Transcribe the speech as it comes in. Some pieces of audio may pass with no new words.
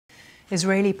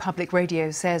Israeli public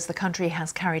radio says the country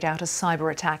has carried out a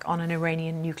cyber attack on an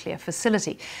Iranian nuclear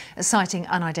facility. Citing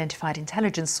unidentified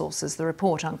intelligence sources, the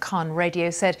report on Khan radio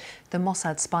said the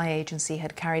Mossad spy agency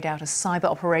had carried out a cyber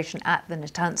operation at the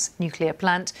Natanz nuclear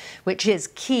plant, which is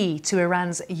key to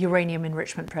Iran's uranium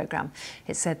enrichment program.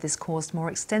 It said this caused more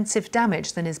extensive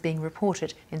damage than is being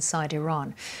reported inside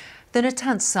Iran. The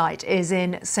Natanz site is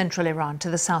in central Iran, to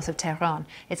the south of Tehran.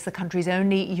 It's the country's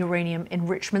only uranium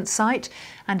enrichment site,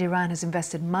 and Iran has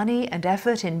invested money and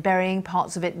effort in burying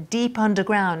parts of it deep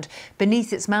underground,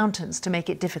 beneath its mountains, to make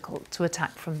it difficult to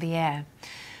attack from the air.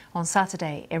 On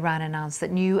Saturday, Iran announced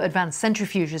that new advanced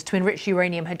centrifuges to enrich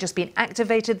uranium had just been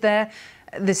activated there.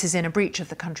 This is in a breach of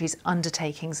the country's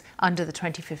undertakings under the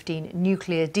 2015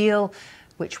 nuclear deal,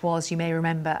 which was, you may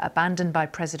remember, abandoned by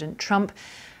President Trump,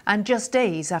 and just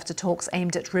days after talks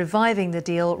aimed at reviving the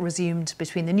deal resumed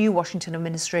between the new Washington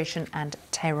administration and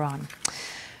Tehran.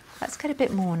 Let's get a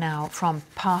bit more now from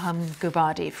Parham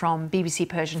Gubadi from BBC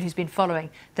Persian, who's been following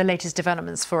the latest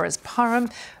developments for us. Parham,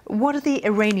 what are the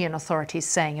Iranian authorities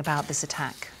saying about this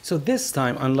attack? So this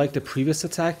time, unlike the previous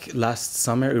attack last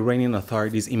summer, Iranian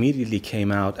authorities immediately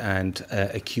came out and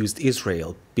accused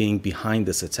Israel being behind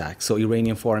this attack. So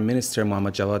Iranian Foreign Minister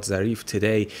Mohammad Javad Zarif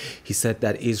today, he said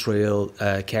that Israel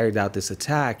carried out this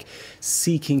attack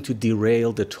seeking to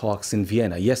derail the talks in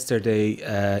Vienna. Yesterday,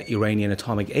 Iranian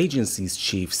Atomic Agency's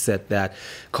chief said that,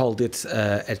 called it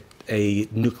a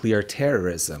nuclear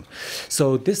terrorism.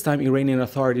 So this time Iranian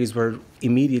authorities were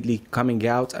immediately coming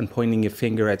out and pointing a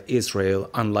finger at Israel,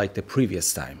 unlike the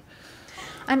previous time.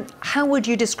 And how would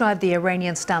you describe the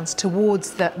Iranian stance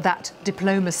towards that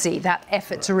diplomacy, that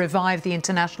effort to revive the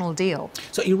international deal?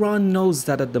 So Iran knows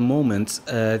that at the moment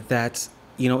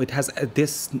it has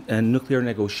this nuclear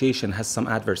negotiation has some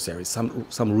adversaries,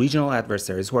 some regional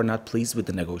adversaries who are not pleased with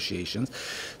the negotiations,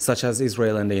 such as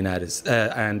Israel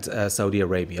and Saudi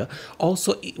Arabia.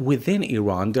 Also, within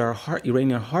Iran, there are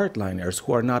Iranian hardliners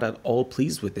who are not at all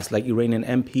pleased with this. Like Iranian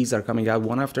MPs are coming out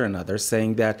one after another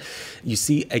saying that, you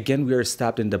see, again, we are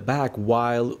stabbed in the back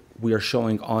while we are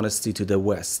showing honesty to the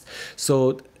West.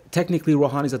 So technically,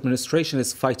 Rouhani's administration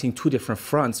is fighting two different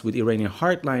fronts with Iranian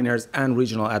hardliners and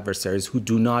regional adversaries who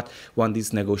do not want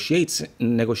these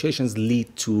negotiations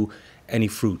lead to any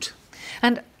fruit.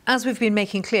 And as we've been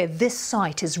making clear, this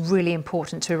site is really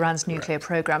important to Iran's nuclear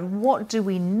program. What do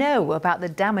we know about the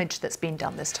damage that's been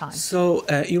done this time? So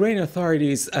Iranian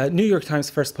authorities, New York Times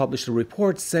first published a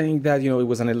report saying that, it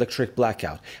was an electric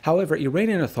blackout. However,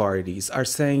 Iranian authorities are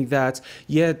saying that,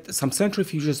 some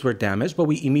centrifuges were damaged, but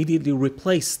we immediately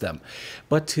replaced them.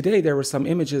 But today there were some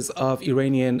images of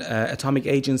Iranian Atomic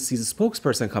Agency's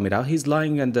spokesperson coming out. He's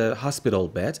lying in the hospital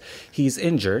bed. He's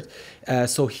injured.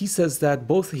 So he says that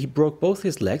he broke both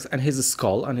his legs and his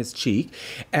skull on his cheek,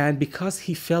 and because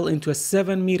he fell into a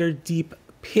 7-meter deep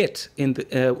pit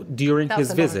during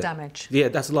his visit. That's a lot of damage. Yeah,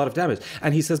 that's a lot of damage.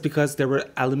 And he says because there were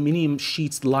aluminium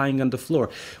sheets lying on the floor,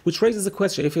 which raises a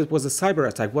question: if it was a cyber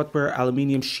attack, what were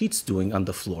aluminium sheets doing on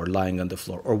the floor, lying on the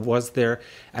floor, or was there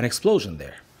an explosion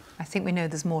there? I think we know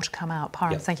there's more to come out.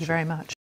 Parham, thank you very much.